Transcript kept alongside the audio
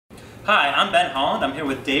Hi, I'm Ben Holland. I'm here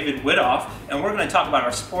with David Widoff, and we're going to talk about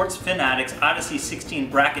our Sports Fin-Atics OdySea 16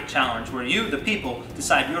 Bracket Challenge, where you, the people,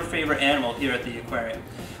 decide your favorite animal here at the aquarium.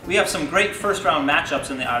 We have some great first round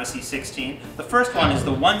matchups in the OdySea 16. The first one is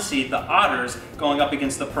the 1 seed, the Otters, going up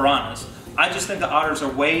against the Piranhas. I just think the Otters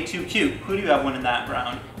are way too cute. Who do you have winning that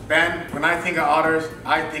round? Ben, when I think of otters,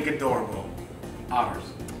 I think adorable. Otters.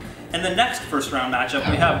 In the next first round matchup,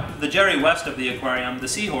 we have the Jerry West of the aquarium, the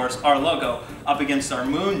Seahorse, our logo, up against our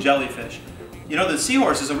Moon Jellyfish. You know, the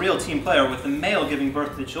Seahorse is a real team player with the male giving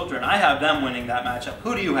birth to children. I have them winning that matchup.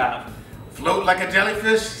 Who do you have? Float like a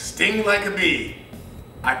jellyfish, sting like a bee.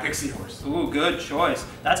 I pick Seahorse. Ooh, good choice.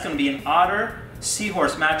 That's going to be an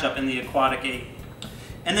Otter-Seahorse matchup in the Aquatic 8.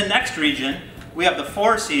 In the next region, we have the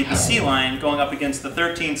 4 seed, the Sea Lion, going up against the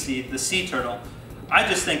 13 seed, the Sea Turtle. I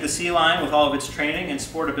just think the Sea Lion, with all of its training and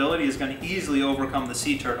sportability, is going to easily overcome the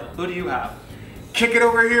Sea Turtle. Who do you have? Kick it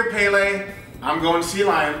over here, Pele. I'm going Sea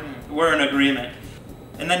Lion. We're in agreement.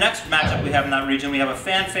 In the next matchup we have in that region, we have a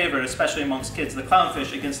fan favorite, especially amongst kids, the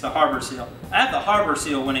Clownfish against the Harbor Seal. I have the Harbor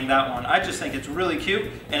Seal winning that one. I just think it's really cute,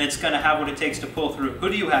 and it's going to have what it takes to pull through. Who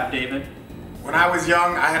do you have, David? When I was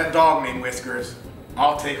young, I had a dog named Whiskers.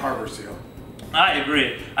 I'll take Harbor Seal. I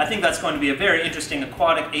agree. I think that's going to be a very interesting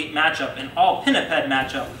Aquatic 8 matchup, an all-pinniped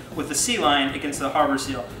matchup with the Sea Lion against the Harbor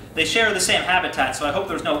Seal. They share the same habitat, so I hope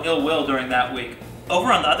there's no ill will during that week.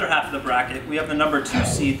 Over on the other half of the bracket, we have the number 2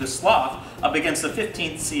 seed, the Sloth, up against the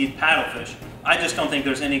 15th seed, Paddlefish. I just don't think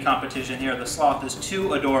there's any competition here. The Sloth is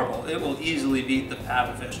too adorable. It will easily beat the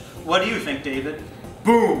Paddlefish. What do you think, David?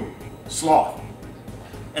 Boom! Sloth.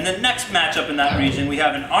 In the next matchup in that region, we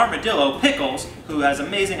have an Armadillo, Pickles, who has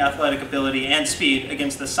amazing athletic ability and speed,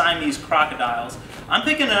 against the Siamese Crocodiles. I'm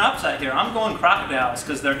picking an upset here. I'm going Crocodiles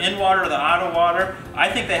because they're in water, they're out of water. I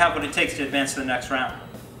think they have what it takes to advance to the next round.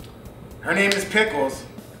 Her name is Pickles,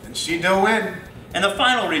 and she do win. In the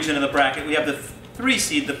final region of the bracket, we have the 3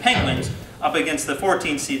 seed, the Penguins, up against the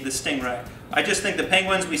 14 seed, the Stingray. I just think the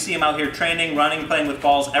Penguins, we see them out here training, running, playing with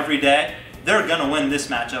balls every day. They're gonna win this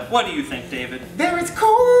matchup. What do you think, David? They're as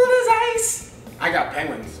cold as ice. I got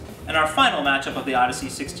Penguins. In our final matchup of the OdySea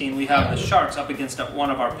 16, we have the Sharks up against one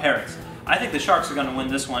of our Parrots. I think the Sharks are gonna win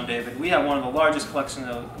this one, David. We have one of the largest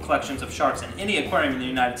collections of sharks in any aquarium in the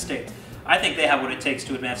United States. I think they have what it takes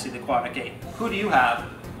to advance to the Aquatic 8. Who do you have?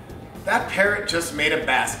 That parrot just made a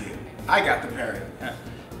basket. I got the parrot. Yeah.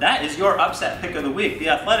 That is your upset pick of the week. The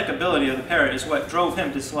athletic ability of the Parrot is what drove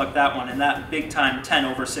him to select that one in that big-time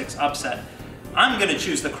 10/6 upset. I'm going to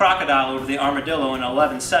choose the Crocodile over the Armadillo in an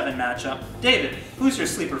 11-7 matchup. David, who's your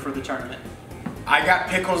sleeper for the tournament? I got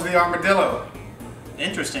Pickles the Armadillo.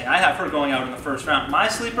 Interesting. I have her going out in the first round. My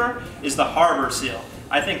sleeper is the Harbor Seal.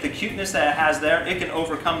 I think the cuteness that it has there, it can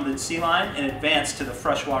overcome the Sea Lion and advance to the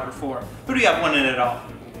freshwater 4. Who do you have winning it all?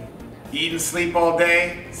 Eat and sleep all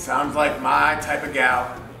day sounds like my type of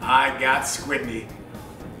gal. I got Squidney.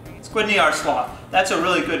 Squidney, our Sloth. That's a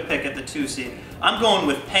really good pick at the 2 seed. I'm going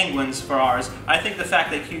with Penguins for ours. I think the fact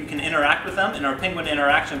that you can interact with them in our Penguin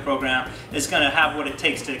Interaction program is going to have what it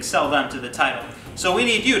takes to excel them to the title. So we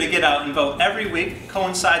need you to get out and vote every week,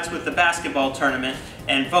 coincides with the basketball tournament,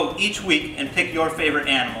 and vote each week and pick your favorite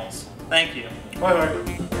animals. Thank you.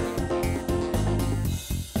 Bye-bye.